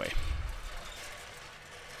get out of the way.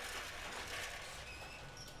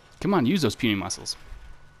 Come on, use those puny muscles.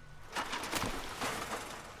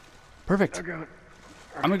 Perfect. I'm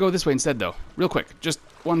gonna go this way instead, though. Real quick. Just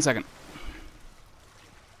 1 second.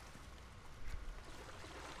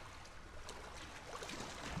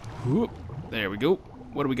 Whoop. There we go.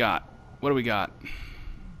 What do we got? What do we got?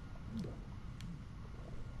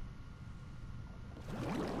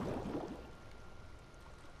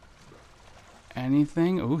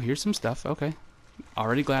 Anything? Ooh, here's some stuff. Okay.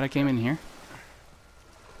 Already glad I came in here.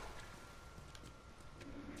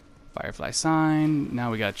 Firefly sign.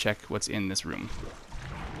 Now we gotta check what's in this room.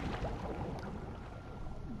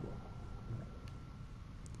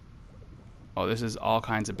 Oh, this is all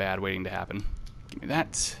kinds of bad waiting to happen. Give me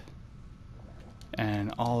that.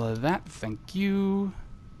 And all of that. Thank you.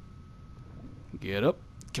 Get up.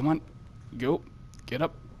 Come on. Go. Get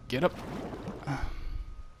up. Get up.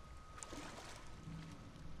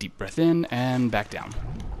 Deep breath in and back down.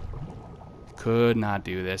 Could not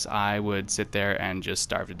do this. I would sit there and just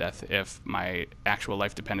starve to death if my actual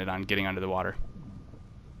life depended on getting under the water.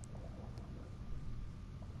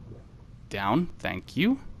 Down. Thank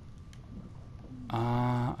you.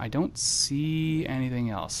 I don't see anything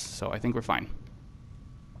else, so I think we're fine.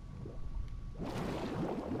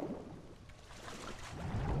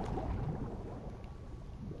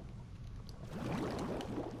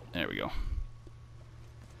 There we go.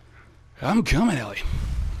 I'm coming, Ellie.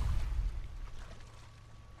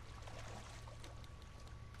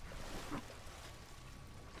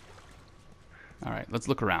 Alright, let's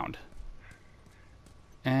look around.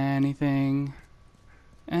 Anything?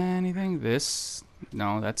 Anything? This?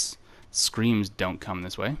 No, that's... Screams don't come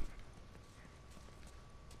this way.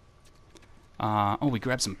 Oh, we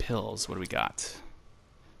grabbed some pills. What do we got?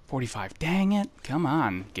 45. Dang it. Come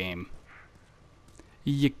on, game.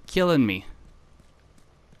 You're killing me.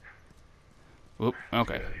 Whoop,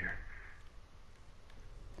 okay.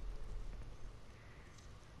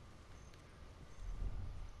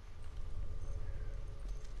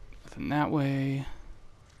 Nothing that way.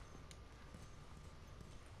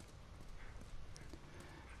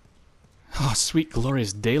 Oh, sweet,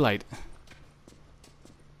 glorious daylight.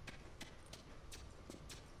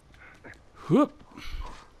 Whoop.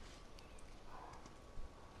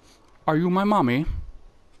 Are you my mommy?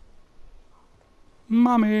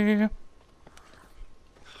 Mommy.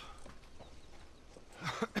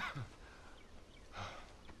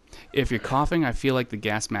 If you're coughing, I feel like the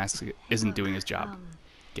gas mask isn't doing his job.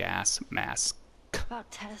 Gas mask. About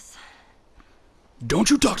Tess. Don't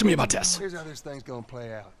you talk to me about Tess. Here's how this thing's gonna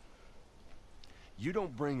play out. You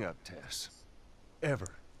don't bring up Tess. Ever.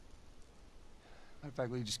 Matter of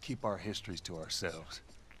fact, we just keep our histories to ourselves.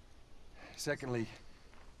 Secondly,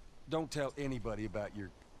 don't tell anybody about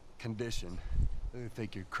your condition. They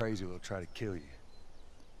think you're crazy, they'll try to kill you.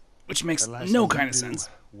 Which makes The last no thing kind you of do sense.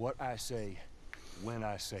 What I say when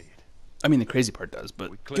I say it. I mean, the crazy part does,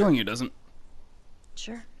 but We clear? killing you doesn't.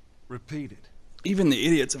 Sure. Repeat it. Even the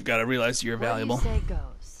idiots have got to realize you're valuable. What you say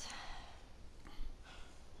goes.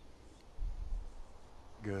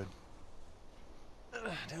 Good.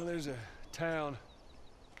 Now there's a town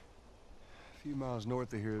a few miles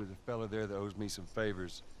north of here. There's a fella there that owes me some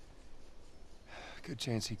favors. Good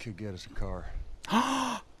chance he could get us a car.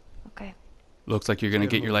 Okay. Looks like you're going to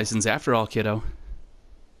get your license after all, kiddo.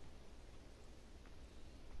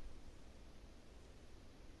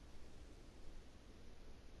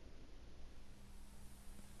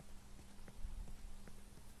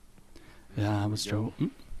 Yeah, I was true.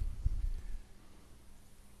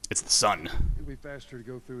 It's the sun. It'll be faster to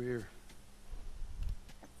go through here.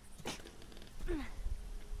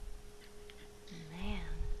 Man,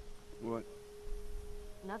 What?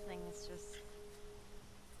 nothing. It's just...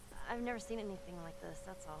 I've never seen anything like this,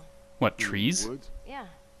 that's all. What, trees? Woods? Yeah.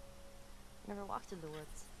 Never walked through the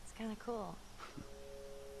woods. It's kind of cool.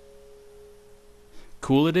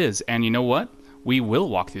 Cool it is. And you know what? We will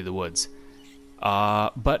walk through the woods.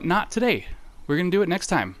 But not today. We're going to do it next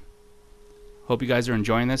time. Hope you guys are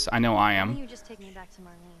enjoying this. I know I Why don't am. you just take me back to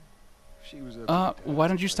Marlene? She was up to the Why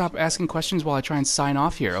don't you stop asking questions while I try and sign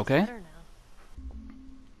off here, okay? Better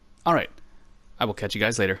now. Alright. I will catch you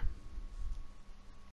guys later.